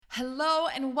Hello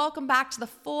and welcome back to the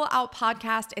Full Out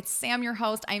Podcast. It's Sam, your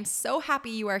host. I'm so happy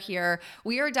you are here.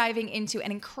 We are diving into an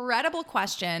incredible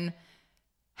question: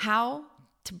 how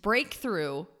to break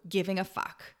through giving a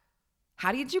fuck.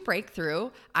 How did you break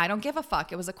through I don't give a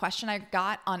fuck? It was a question I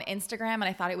got on Instagram and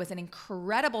I thought it was an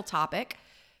incredible topic.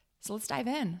 So let's dive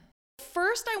in.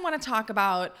 First, I want to talk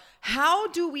about how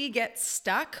do we get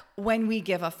stuck when we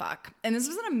give a fuck? And this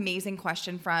was an amazing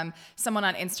question from someone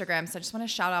on Instagram. So I just want to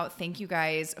shout out, thank you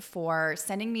guys for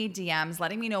sending me DMs,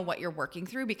 letting me know what you're working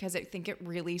through, because I think it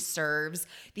really serves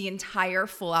the entire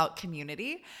Full Out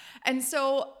community. And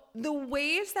so the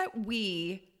ways that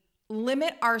we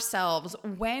limit ourselves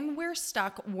when we're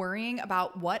stuck worrying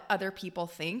about what other people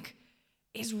think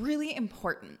is really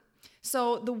important.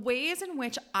 So the ways in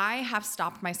which I have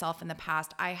stopped myself in the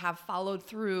past, I have followed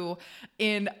through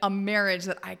in a marriage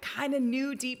that I kind of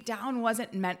knew deep down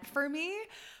wasn't meant for me,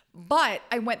 but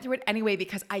I went through it anyway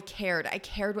because I cared. I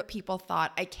cared what people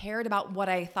thought. I cared about what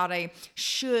I thought I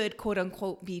should, quote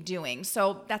unquote, be doing.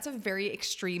 So that's a very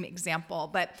extreme example.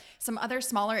 But some other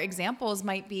smaller examples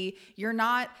might be you're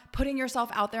not putting yourself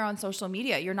out there on social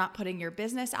media. You're not putting your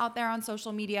business out there on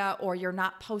social media, or you're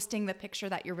not posting the picture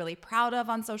that you're really proud of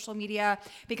on social media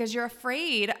because you're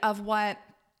afraid of what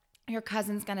your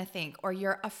cousin's gonna think, or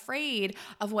you're afraid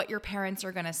of what your parents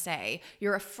are gonna say.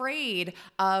 You're afraid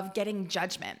of getting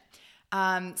judgment.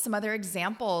 Some other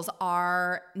examples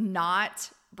are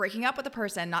not breaking up with a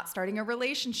person, not starting a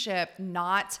relationship,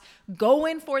 not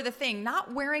going for the thing,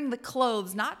 not wearing the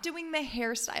clothes, not doing the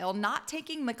hairstyle, not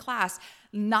taking the class,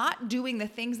 not doing the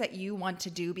things that you want to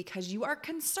do because you are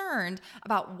concerned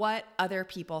about what other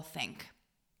people think.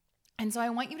 And so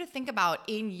I want you to think about,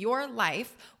 in your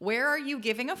life, where are you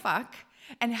giving a fuck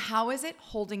and how is it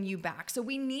holding you back? So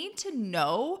we need to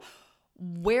know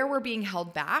where we're being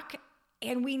held back,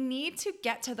 and we need to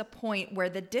get to the point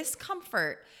where the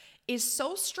discomfort is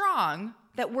so strong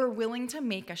that we're willing to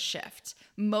make a shift.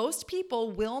 Most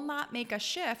people will not make a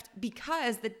shift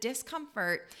because the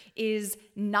discomfort is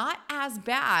not as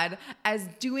bad as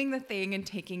doing the thing and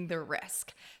taking the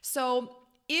risk. So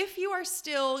if you are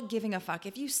still giving a fuck,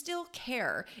 if you still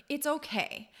care, it's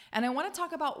okay. And I want to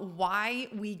talk about why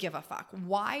we give a fuck.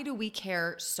 Why do we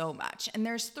care so much? And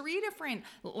there's 3 different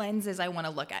lenses I want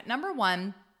to look at. Number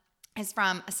 1 is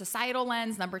from a societal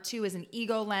lens. Number 2 is an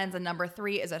ego lens. And number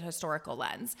 3 is a historical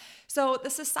lens. So the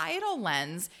societal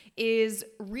lens is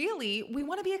really, we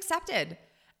want to be accepted.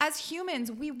 As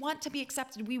humans, we want to be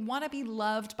accepted. We want to be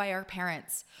loved by our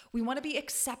parents. We want to be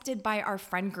accepted by our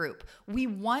friend group. We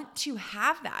want to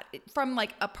have that from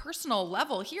like a personal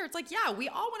level here. It's like, yeah, we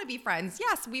all want to be friends.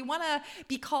 Yes, we want to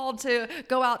be called to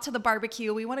go out to the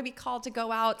barbecue. We want to be called to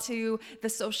go out to the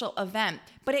social event.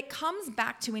 But it comes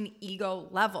back to an ego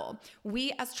level.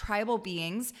 We as tribal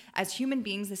beings, as human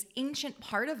beings, this ancient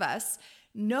part of us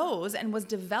knows and was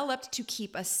developed to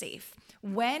keep us safe.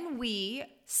 When we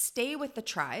stay with the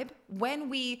tribe, when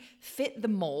we fit the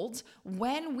mold,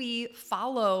 when we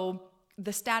follow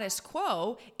the status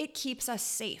quo, it keeps us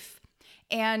safe.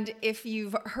 And if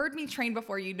you've heard me train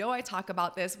before, you know I talk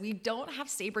about this. We don't have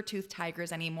saber-toothed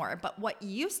tigers anymore. But what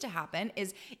used to happen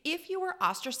is if you were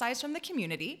ostracized from the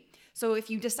community, so if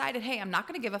you decided, hey, I'm not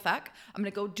going to give a fuck, I'm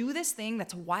going to go do this thing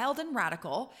that's wild and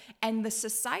radical, and the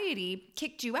society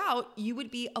kicked you out, you would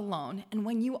be alone. And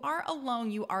when you are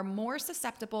alone, you are more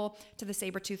susceptible to the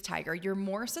saber-toothed tiger. You're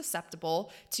more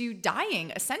susceptible to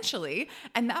dying, essentially.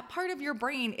 And that part of your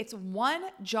brain, its one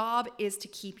job is to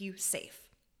keep you safe.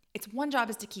 Its one job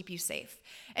is to keep you safe.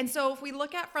 And so if we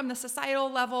look at from the societal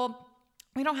level,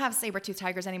 we don't have saber-toothed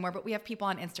tigers anymore, but we have people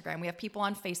on Instagram. We have people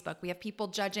on Facebook. We have people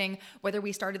judging whether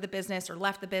we started the business or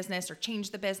left the business or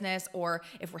changed the business, or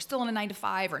if we're still in a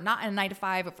 9-to-5 or not in a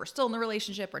 9-to-5, if we're still in the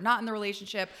relationship or not in the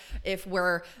relationship, if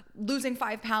we're losing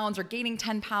 5 pounds or gaining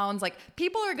 10 pounds. Like,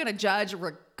 people are going to judge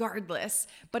regardless,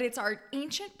 but it's our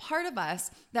ancient part of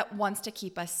us that wants to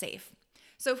keep us safe.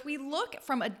 So if we look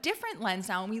from a different lens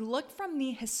now, and we look from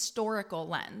the historical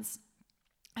lens,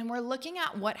 and we're looking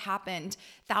at what happened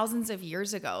thousands of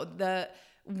years ago. The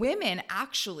women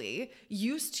actually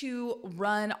used to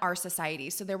run our society.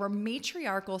 So there were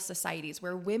matriarchal societies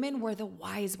where women were the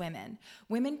wise women.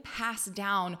 Women passed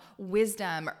down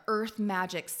wisdom, earth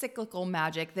magic, cyclical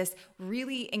magic, this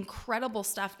really incredible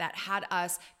stuff that had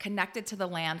us connected to the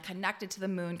land, connected to the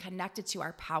moon, connected to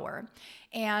our power.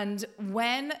 And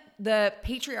when the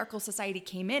patriarchal society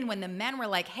came in, when the men were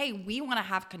like, hey, we want to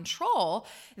have control,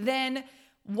 then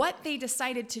what they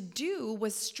decided to do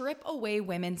was strip away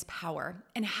women's power.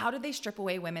 And how did they strip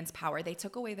away women's power? They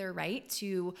took away their right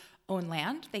to own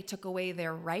land. They took away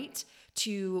their right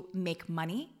to make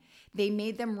money. They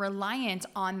made them reliant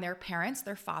on their parents,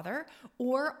 their father,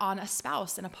 or on a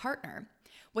spouse and a partner.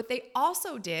 What they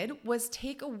also did was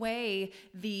take away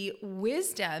the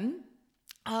wisdom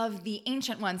of the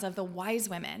ancient ones, of the wise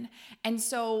women. And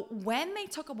so when they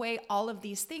took away all of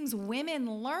these things,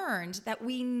 women learned that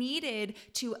we needed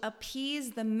to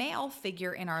appease the male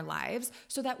figure in our lives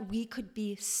so that we could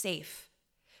be safe.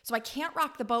 So I can't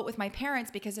rock the boat with my parents,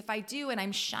 because if I do and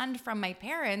I'm shunned from my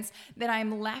parents, then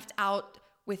I'm left out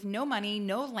with no money,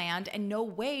 no land, and no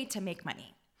way to make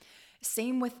money.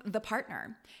 Same with the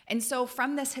partner. And so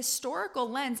from this historical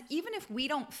lens, even if we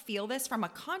don't feel this from a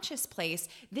conscious place,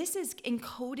 this is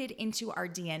encoded into our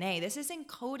DNA. This is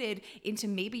encoded into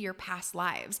maybe your past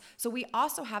lives. So we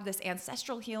also have this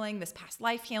ancestral healing, this past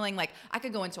life healing. Like, I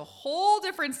could go into a whole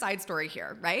different side story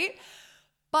here, right?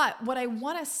 But what I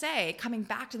want to say, coming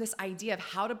back to this idea of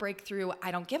how to break through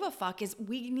I don't give a fuck, is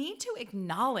we need to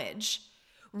acknowledge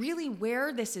really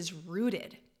where this is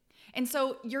rooted. And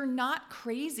so you're not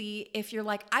crazy if you're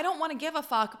like, I don't want to give a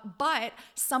fuck, but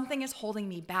something is holding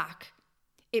me back.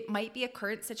 It might be a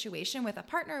current situation with a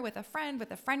partner, with a friend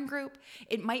group.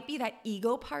 It might be that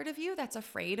ego part of you that's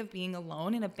afraid of being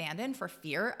alone and abandoned for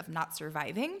fear of not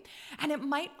surviving. And it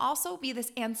might also be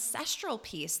this ancestral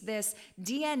piece, this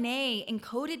DNA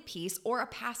encoded piece, or a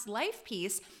past life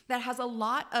piece that has a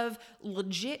lot of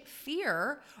legit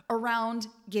fear around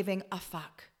giving a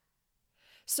fuck.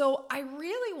 So I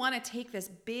really want to take this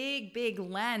big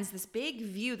lens, this big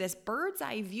view, this bird's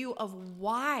eye view of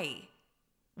why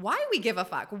we give a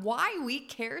fuck, why we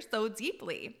care so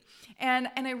deeply. And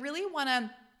I really want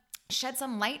to shed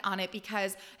some light on it,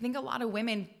 because I think a lot of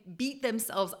women beat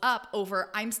themselves up over,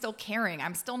 I'm still caring,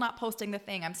 I'm still not posting the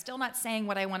thing, I'm still not saying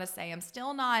what I want to say, I'm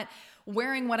still not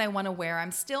wearing what I want to wear,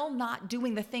 I'm still not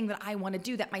doing the thing that I want to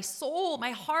do, that my soul,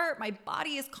 my heart, my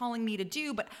body is calling me to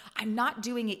do, but I'm not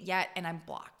doing it yet and I'm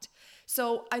blocked.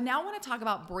 So I now want to talk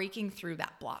about breaking through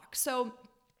that block. So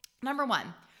number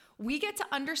one, we get to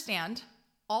understand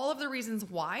all of the reasons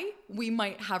why we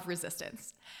might have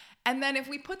resistance. And then if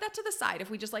we put that to the side,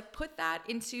 if we just like put that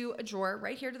into a drawer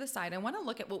right here to the side, I want to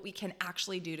look at what we can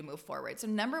actually do to move forward. So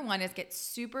number one is get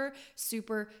super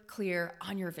clear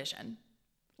on your vision.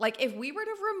 Like, if we were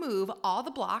to remove all the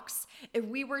blocks, if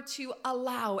we were to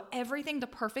allow everything to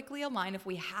perfectly align, if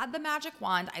we had the magic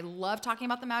wand, I love talking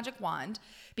about the magic wand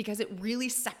because it really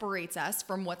separates us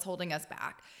from what's holding us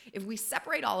back. If we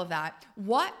separate all of that,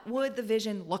 what would the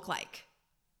vision look like?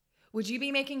 Would you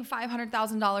be making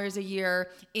 $500,000 a year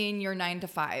in your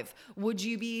 9-to-5? Would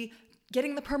you be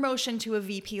getting the promotion to a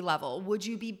VP level? Would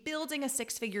you be building a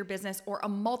 6-figure business, or a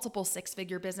multiple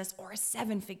 6-figure business, or a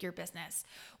 7-figure business?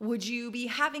 Would you be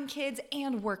having kids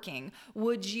and working?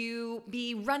 Would you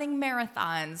be running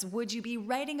marathons? Would you be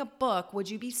writing a book? Would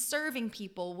you be serving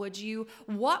people?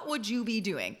 What would you be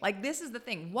doing? Like, this is the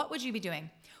thing. What would you be doing?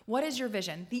 What is your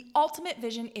vision? The ultimate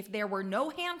vision, if there were no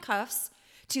handcuffs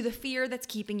to the fear that's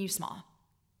keeping you small.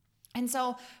 And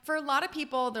so for a lot of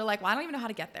people, they're like, well, I don't even know how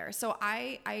to get there. So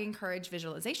I encourage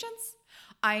visualizations.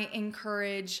 I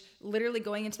encourage literally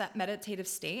going into that meditative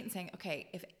state and saying, okay,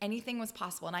 if anything was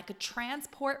possible and I could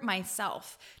transport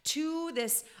myself to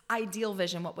this ideal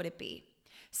vision, what would it be?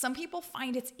 Some people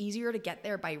find it's easier to get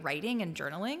there by writing and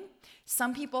journaling.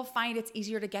 Some people find it's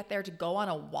easier to get there to go on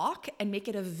a walk and make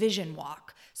it a vision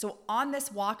walk. So on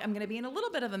this walk, I'm going to be in a little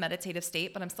bit of a meditative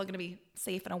state, but I'm still going to be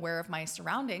safe and aware of my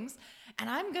surroundings. And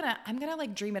I'm going to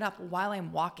like dream it up while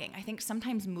I'm walking. I think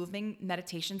sometimes moving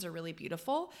meditations are really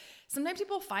beautiful. Sometimes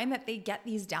people find that they get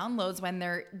these downloads when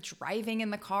they're driving in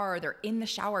the car or they're in the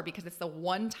shower, because it's the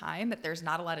one time that there's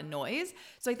not a lot of noise.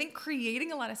 So I think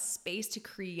creating a lot of space to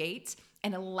create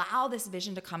and allow this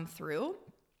vision to come through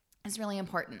is really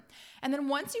important. And then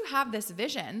once you have this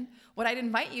vision, what I'd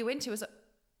invite you into is,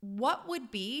 what would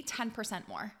be 10%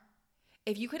 more?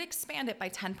 If you could expand it by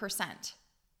 10%,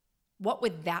 what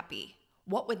would that be?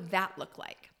 What would that look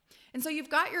like? And so you've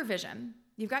got your vision.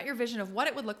 You've got your vision of what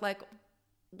it would look like,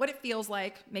 what it feels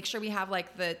like. Make sure we have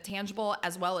like the tangible,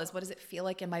 as well as what does it feel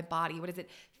like in my body? What does it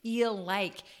feel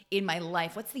like in my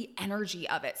life? What's the energy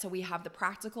of it? So we have the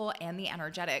practical and the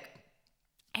energetic.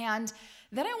 And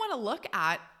then I want to look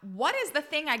at, what is the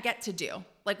thing I get to do?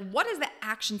 Like, what is the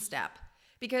action step?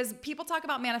 Because people talk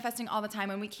about manifesting all the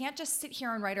time, and we can't just sit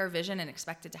here and write our vision and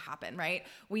expect it to happen, right?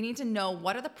 We need to know,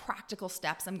 what are the practical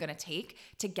steps I'm going to take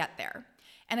to get there?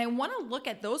 And I want to look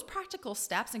at those practical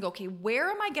steps and go, okay, where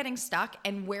am I getting stuck,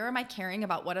 and where am I caring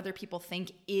about what other people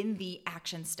think in the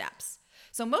action steps?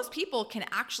 So most people can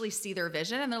actually see their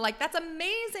vision and they're like, that's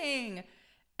amazing.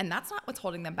 And that's not what's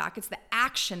holding them back. It's the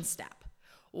action step.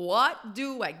 What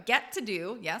do I get to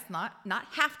do? Yes, not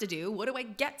have to do. What do I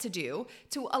get to do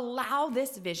to allow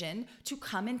this vision to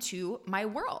come into my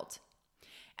world?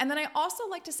 And then I also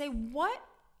like to say, what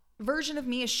version of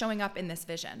me is showing up in this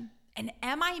vision? And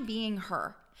am I being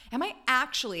her? Am I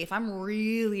actually, if I'm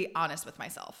really honest with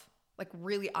myself, like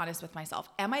really honest with myself,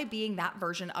 am I being that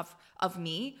version of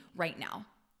me right now?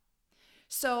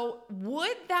 So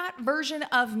would that version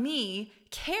of me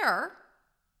care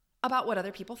about what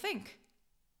other people think?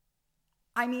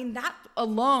 I mean, that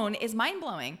alone is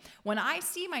mind-blowing. When I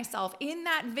see myself in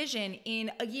that vision in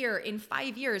a year, in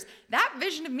 5 years, that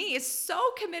vision of me is so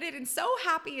committed and so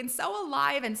happy and so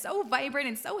alive and so vibrant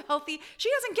and so healthy.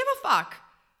 She doesn't give a fuck.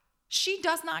 She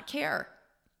does not care.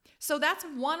 So that's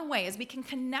one way, is we can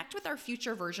connect with our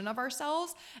future version of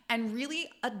ourselves and really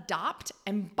adopt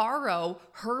and borrow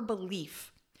her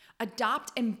belief.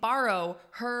 Adopt and borrow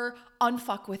her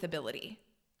unfuck with ability.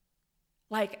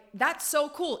 Like, that's so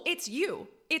cool. It's you.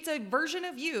 It's a version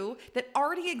of you that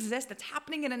already exists, that's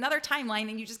happening in another timeline,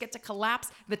 and you just get to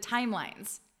collapse the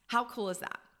timelines. How cool is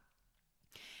that?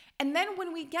 And then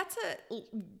when we get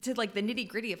to like the nitty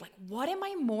gritty of like, what am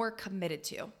I more committed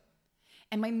to?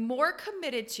 Am I more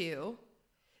committed to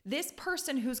this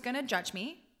person who's going to judge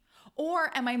me? Or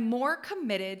am I more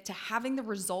committed to having the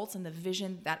results and the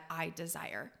vision that I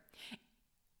desire?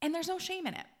 And there's no shame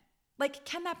in it. Like,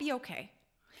 can that be okay?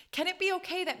 Can it be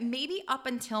okay that maybe up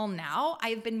until now,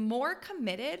 I've been more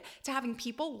committed to having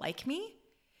people like me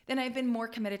than I've been more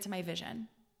committed to my vision?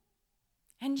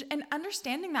 And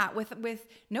understanding that with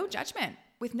no judgment,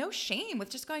 with no shame, with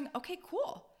just going, okay,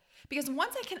 cool. Because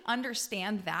once I can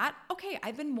understand that, okay,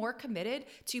 I've been more committed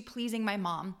to pleasing my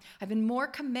mom. I've been more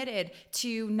committed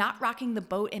to not rocking the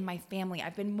boat in my family.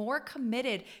 I've been more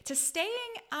committed to staying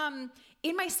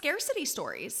in my scarcity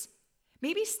stories.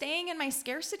 Maybe staying in my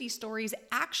scarcity stories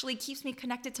actually keeps me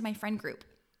connected to my friend group.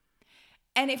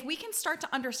 And if we can start to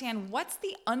understand what's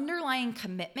the underlying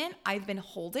commitment I've been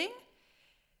holding,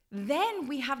 then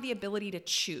we have the ability to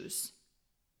choose.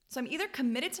 So I'm either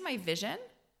committed to my vision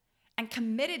and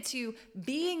committed to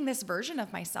being this version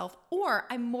of myself, or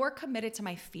I'm more committed to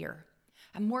my fear.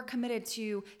 I'm more committed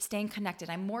to staying connected.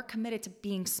 I'm more committed to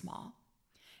being small.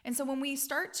 And so when we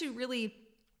start to really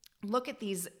look at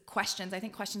these questions, I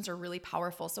think questions are really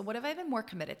powerful. So what have I been more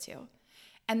committed to?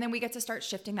 And then we get to start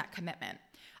shifting that commitment.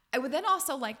 I would then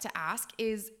also like to ask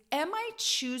is, am I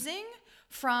choosing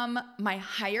from my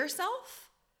higher self,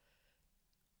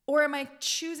 or am I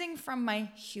choosing from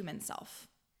my human self?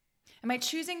 Am I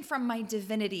choosing from my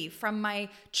divinity, from my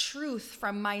truth,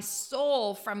 from my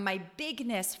soul, from my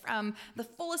bigness, from the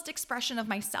fullest expression of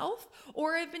myself?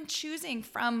 Or I've been choosing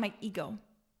from my ego,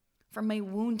 from my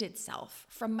wounded self,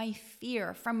 from my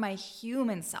fear, from my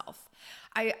human self?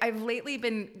 I've lately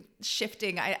been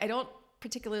shifting. I don't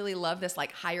particularly love this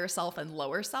like higher self and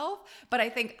lower self, but I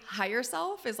think higher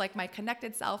self is like my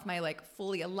connected self, my like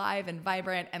fully alive and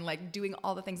vibrant and like doing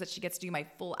all the things that she gets to do, my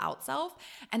full out self.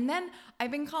 And then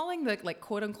I've been calling the like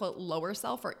quote unquote lower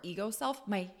self or ego self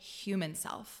my human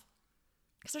self,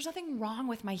 because there's nothing wrong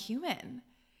with my human.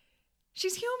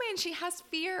 She's human, she has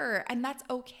fear, and that's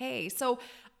okay. So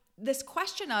this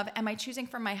question of, am I choosing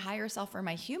from my higher self or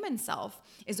my human self,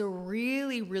 is a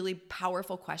really, really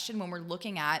powerful question when we're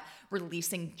looking at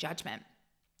releasing judgment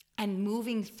and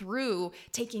moving through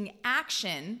taking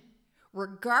action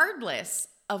regardless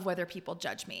of whether people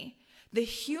judge me. The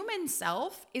human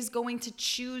self is going to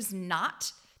choose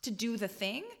not to do the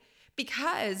thing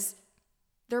because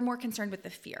they're more concerned with the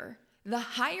fear. The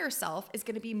higher self is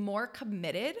going to be more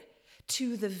committed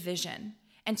to the vision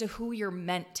and to who you're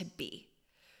meant to be.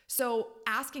 So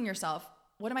asking yourself,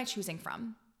 what am I choosing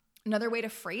from? Another way to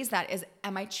phrase that is,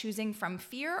 am I choosing from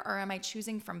fear or am I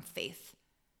choosing from faith?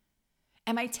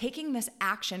 Am I taking this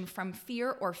action from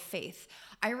fear or faith?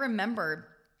 I remember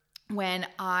when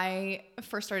I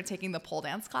first started taking the pole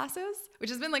dance classes, which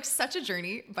has been like such a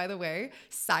journey, by the way.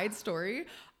 Side story,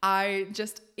 I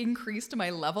just increased my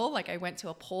level. Like I went to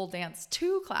a pole dance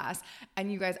 2 class, and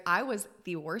you guys, I was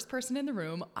the worst person in the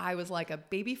room. I was like a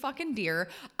baby fucking deer.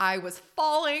 I was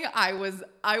falling. I was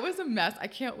a mess. I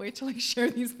can't wait to like share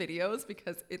these videos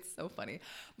because it's so funny.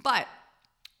 But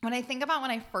when I think about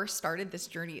when I first started this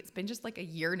journey, it's been just like a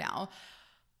year now.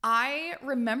 I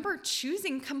remember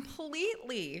choosing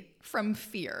completely from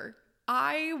fear.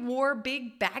 I wore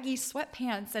big baggy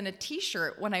sweatpants and a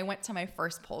t-shirt when I went to my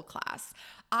first pole class.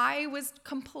 I was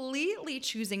completely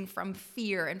choosing from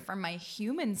fear and from my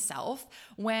human self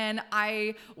when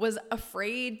I was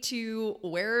afraid to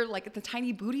wear like the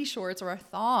tiny booty shorts or a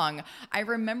thong. I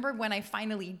remember when I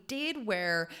finally did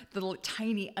wear the little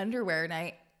tiny underwear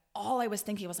and all I was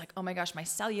thinking was like, oh my gosh, my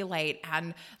cellulite,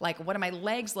 and like, what do my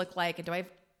legs look like? And do I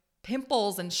have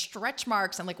pimples and stretch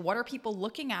marks? And like, what are people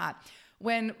looking at?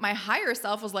 When my higher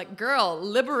self was like, girl,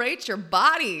 liberate your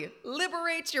body,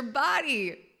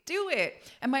 do it.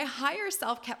 And my higher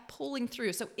self kept pulling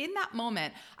through. So in that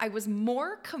moment, I was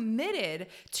more committed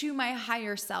to my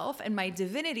higher self and my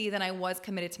divinity than I was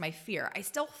committed to my fear. I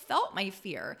still felt my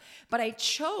fear, but I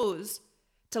chose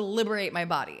to liberate my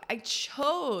body. I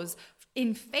chose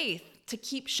in faith to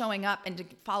keep showing up and to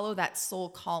follow that soul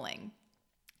calling.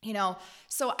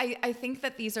 So I think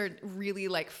that these are really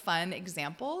like fun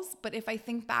examples, but if I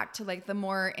think back to like the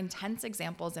more intense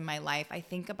examples in my life, I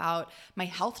think about my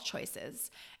health choices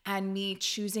and me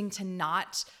choosing to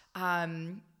not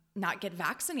get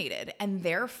vaccinated and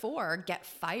therefore get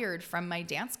fired from my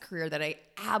dance career that I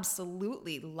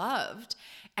absolutely loved.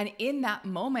 And in that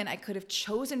moment, I could have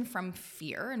chosen from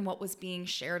fear and what was being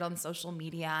shared on social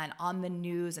media and on the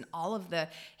news and all of the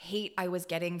hate I was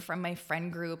getting from my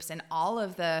friend groups and all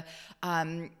of the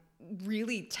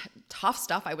really tough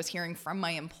stuff I was hearing from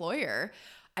my employer.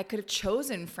 I could have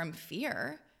chosen from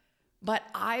fear. But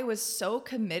I was so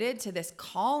committed to this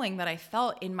calling that I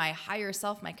felt in my higher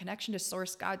self, my connection to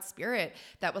source, God, spirit,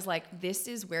 that was like, this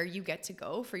is where you get to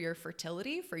go for your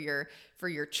fertility, for your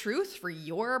truth, for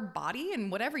your body,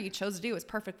 and whatever you chose to do is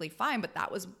perfectly fine. But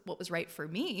that was what was right for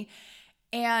me.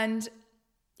 And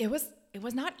it was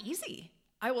not easy.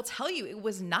 I will tell you, it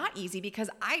was not easy because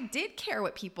I did care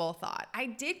what people thought. I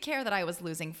did care that I was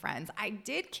losing friends. I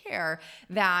did care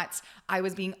that I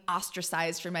was being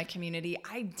ostracized from my community.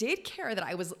 I did care that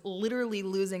I was literally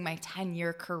losing my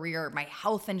 10-year career, my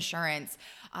health insurance,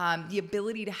 the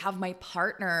ability to have my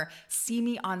partner see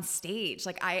me on stage.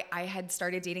 Like I had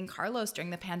started dating Carlos during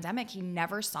the pandemic. He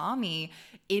never saw me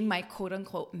in my quote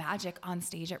unquote magic on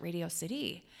stage at Radio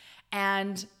City.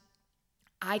 And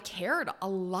I cared a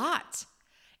lot.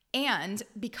 And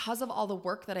because of all the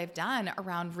work that I've done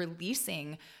around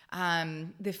releasing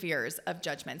the fears of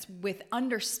judgments, with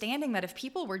understanding that if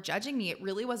people were judging me, it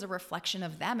really was a reflection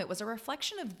of them. It was a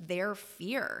reflection of their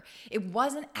fear. It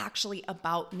wasn't actually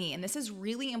about me. And this is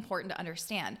really important to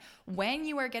understand. When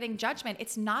you are getting judgment,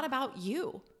 it's not about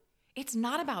you. It's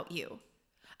not about you.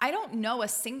 I don't know a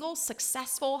single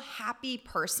successful, happy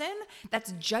person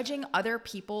that's judging other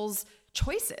people's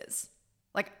choices.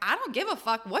 Like, I don't give a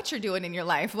fuck what you're doing in your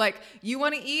life. Like, you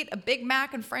want to eat a Big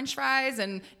Mac and French fries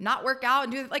and not work out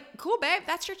and do like, cool, babe,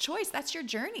 that's your choice. That's your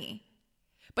journey.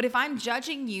 But if I'm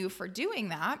judging you for doing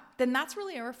that, then that's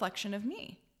really a reflection of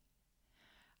me.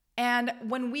 And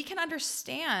when we can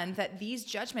understand that these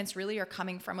judgments really are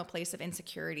coming from a place of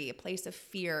insecurity, a place of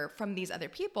fear from these other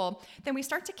people, then we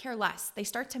start to care less. They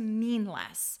start to mean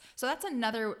less. So that's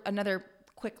another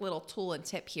quick little tool and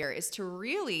tip here is to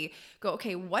really go,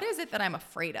 okay, what is it that I'm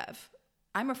afraid of?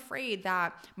 I'm afraid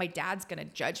that my dad's going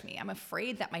to judge me. I'm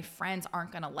afraid that my friends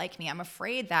aren't going to like me. I'm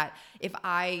afraid that if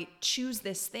I choose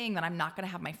this thing, that I'm not going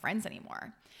to have my friends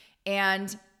anymore.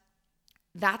 And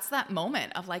that's that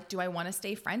moment of like, do I want to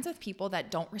stay friends with people that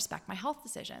don't respect my health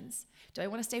decisions? Do I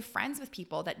want to stay friends with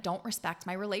people that don't respect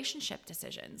my relationship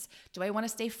decisions? Do I want to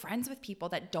stay friends with people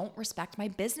that don't respect my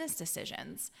business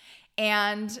decisions?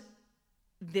 And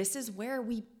this is where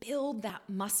we build that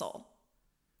muscle.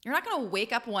 You're not going to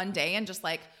wake up one day and just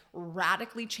like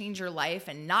radically change your life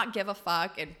and not give a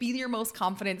fuck and be your most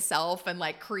confident self and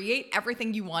like create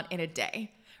everything you want in a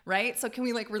day, right? So can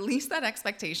we like release that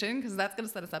expectation? Because that's going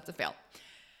to set us up to fail.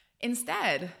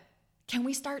 Instead, can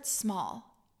we start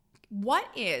small? What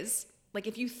is, like,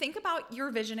 if you think about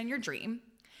your vision and your dream,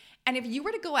 and if you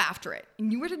were to go after it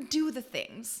and you were to do the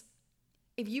things,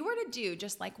 if you were to do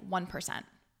just like 1%,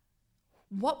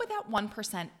 what would that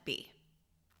 1% be?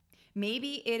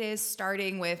 Maybe it is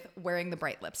starting with wearing the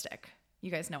bright lipstick.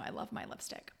 You guys know I love my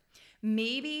lipstick.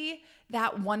 Maybe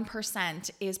that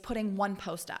 1% is putting one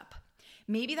post up.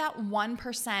 Maybe that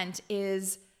 1%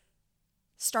 is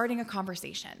starting a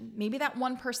conversation. Maybe that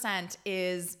 1%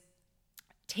 is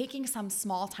taking some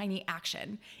small, tiny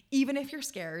action, even if you're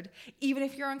scared, even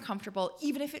if you're uncomfortable,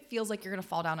 even if it feels like you're gonna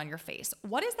fall down on your face.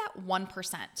 What is that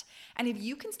 1%? And if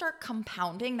you can start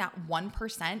compounding that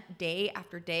 1% day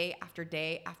after day after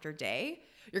day after day,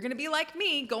 you're gonna be like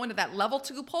me, going to that level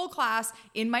 2 pole class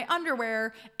in my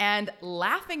underwear and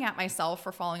laughing at myself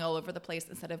for falling all over the place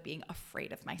instead of being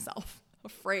afraid of myself,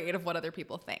 afraid of what other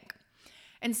people think.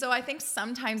 And so I think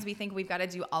sometimes we think we've got to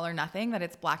do all or nothing, that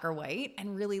it's black or white,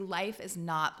 and really life is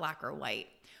not black or white.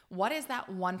 What is that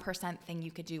 1% thing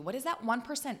you could do? What is that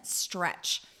 1%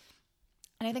 stretch?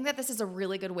 And I think that this is a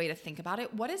really good way to think about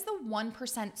it. What is the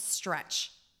 1%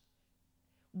 stretch?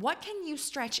 What can you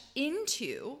stretch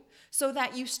into so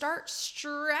that you start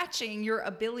stretching your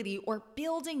ability or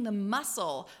building the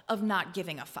muscle of not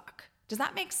giving a fuck. Does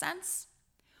that make sense?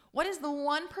 What is the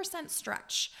 1%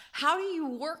 stretch? How do you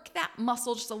work that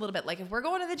muscle just a little bit? Like if we're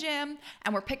going to the gym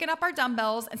and we're picking up our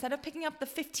dumbbells, instead of picking up the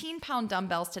 15-pound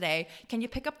dumbbells today, can you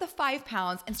pick up the 5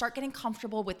 pounds and start getting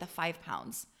comfortable with the 5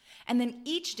 pounds? And then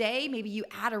each day, maybe you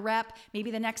add a rep,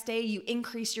 maybe the next day you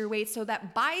increase your weight so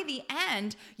that by the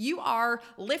end, you are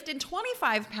lifting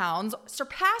 25 pounds,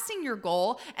 surpassing your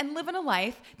goal and living a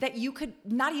life that you could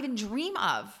not even dream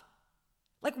of.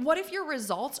 Like, what if your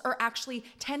results are actually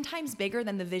 10 times bigger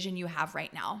than the vision you have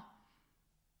right now?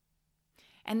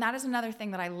 And that is another thing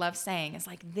that I love saying is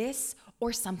like this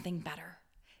or something better.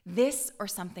 This or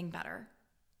something better.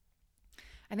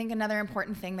 I think another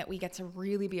important thing that we get to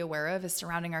really be aware of is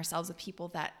surrounding ourselves with people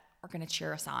that are going to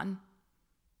cheer us on.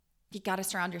 You got to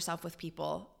surround yourself with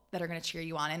people that are going to cheer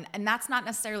you on. And that's not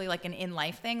necessarily like an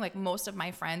in-life thing. Like most of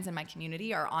my friends in my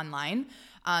community are online.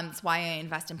 It's why I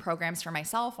invest in programs for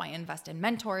myself, why I invest in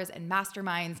mentors and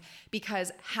masterminds, because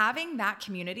having that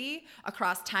community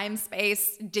across time,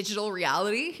 space, digital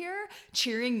reality here,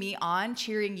 cheering me on,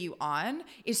 cheering you on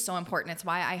is so important. It's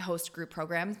why I host group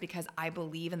programs, because I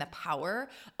believe in the power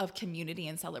of community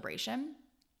and celebration.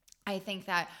 I think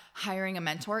that hiring a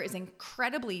mentor is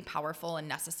incredibly powerful and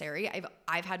necessary.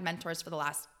 I've had mentors for the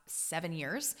last 7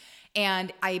 years,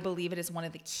 and I believe it is one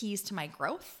of the keys to my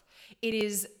growth. It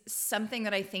is something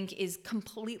that I think is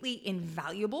completely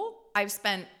invaluable. I've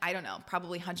spent,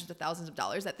 probably hundreds of thousands of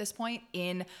dollars at this point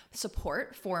in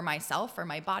support for myself, for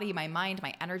my body, my mind,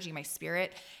 my energy, my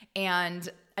spirit. And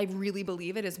I really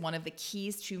believe it is one of the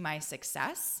keys to my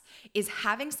success is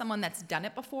having someone that's done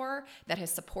it before, that has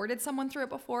supported someone through it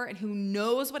before, and who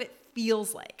knows what it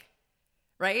feels like.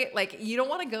 Right? Like you don't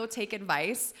want to go take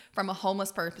advice from a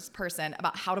homeless person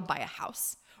about how to buy a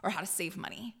house or how to save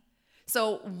money.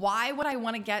 So why would I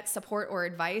want to get support or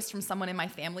advice from someone in my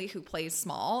family who plays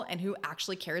small and who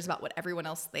actually cares about what everyone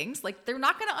else thinks? Like they're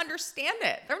not going to understand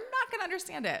it. They're not going to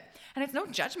understand it. And it's no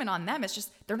judgment on them. It's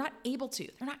just they're not able to.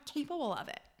 They're not capable of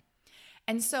it.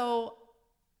 And so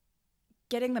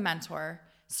getting the mentor,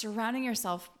 surrounding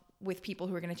yourself with people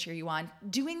who are going to cheer you on,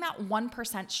 doing that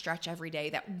 1% stretch every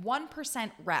day, that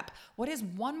 1% rep. What is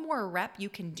one more rep you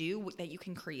can do that you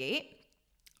can create?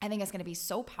 I think it's going to be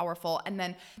so powerful. And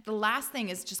then the last thing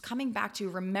is just coming back to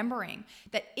remembering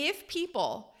that if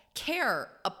people care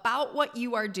about what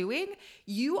you are doing,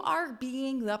 you are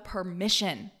being the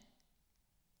permission.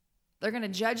 They're going to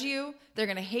judge you, they're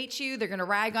going to hate you, they're going to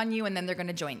rag on you, and then they're going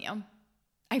to join you.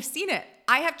 I've seen it.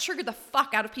 I have triggered the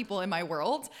fuck out of people in my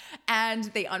world, and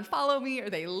they unfollow me or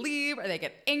they leave or they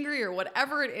get angry or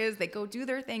whatever it is. They go do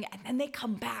their thing and then they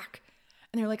come back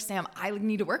and they're like, Sam, I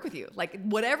need to work with you. Like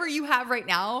whatever you have right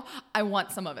now, I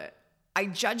want some of it. I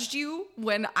judged you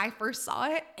when I first saw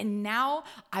it, and now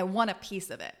I want a piece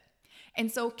of it. And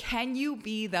so can you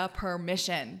be the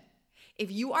permission?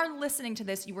 If you are listening to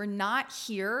this, you are not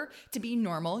here to be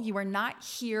normal. You are not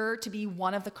here to be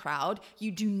one of the crowd.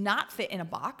 You do not fit in a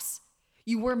box.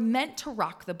 You were meant to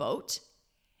rock the boat,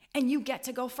 and you get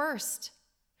to go first.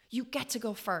 You get to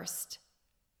go first.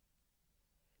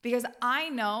 Because I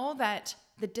know that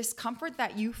the discomfort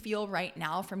that you feel right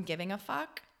now from giving a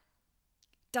fuck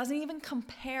doesn't even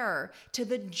compare to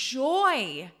the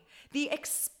joy, the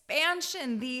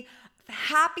expansion, the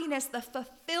happiness, the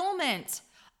fulfillment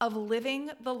of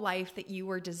living the life that you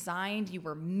were designed, you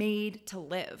were made to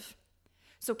live.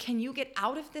 So can you get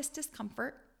out of this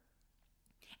discomfort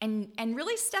and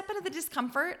really step into the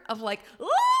discomfort of like,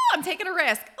 oh, I'm taking a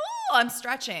risk. Oh, I'm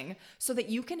stretching, so that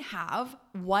you can have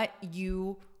what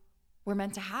you were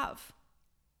meant to have.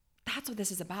 That's what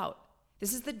this is about.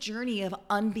 This is the journey of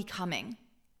unbecoming.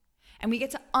 And we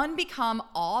get to unbecome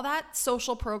all that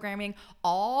social programming,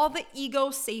 all the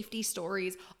ego safety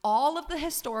stories, all of the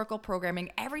historical programming,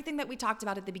 everything that we talked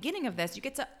about at the beginning of this. You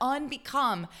get to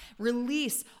unbecome,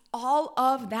 release all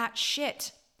of that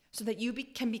shit so that you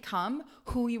can become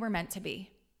who you were meant to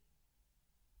be.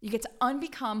 You get to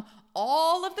unbecome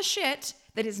all of the shit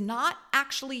that is not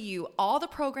actually you, all the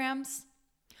programs,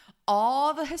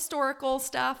 all the historical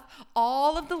stuff,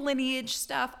 all of the lineage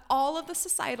stuff, all of the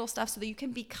societal stuff, so that you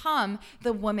can become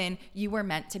the woman you were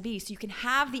meant to be, so you can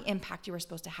have the impact you were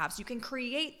supposed to have, so you can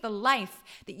create the life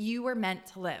that you were meant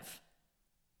to live.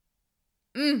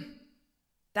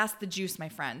 That's the juice, my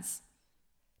friends.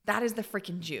 That is the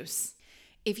freaking juice.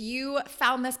 If you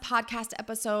found this podcast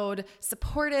episode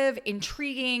supportive,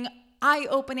 intriguing,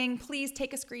 eye-opening, please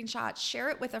take a screenshot, share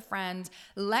it with a friend.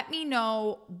 Let me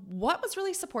know what was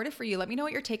really supportive for you. Let me know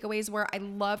what your takeaways were. I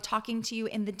love talking to you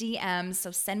in the DMs.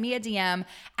 So send me a DM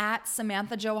at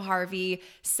Samantha Jo Harvey.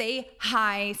 Say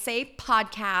hi, say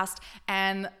podcast,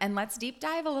 and let's deep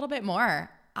dive a little bit more.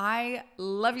 I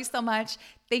love you so much.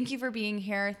 Thank you for being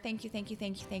here. Thank you, thank you,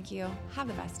 thank you, thank you. Have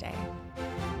the best day.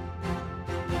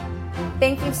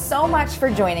 Thank you so much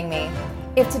for joining me.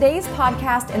 If today's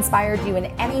podcast inspired you in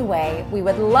any way, we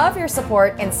would love your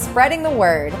support in spreading the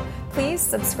word. Please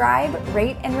subscribe,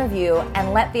 rate, and review,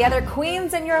 and let the other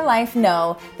queens in your life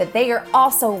know that they are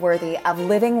also worthy of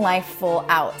living life full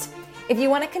out. If you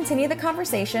want to continue the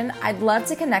conversation, I'd love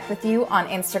to connect with you on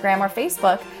Instagram or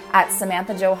Facebook at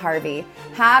Samantha Jo Harvey.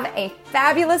 Have a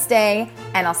fabulous day,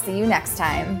 and I'll see you next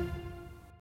time.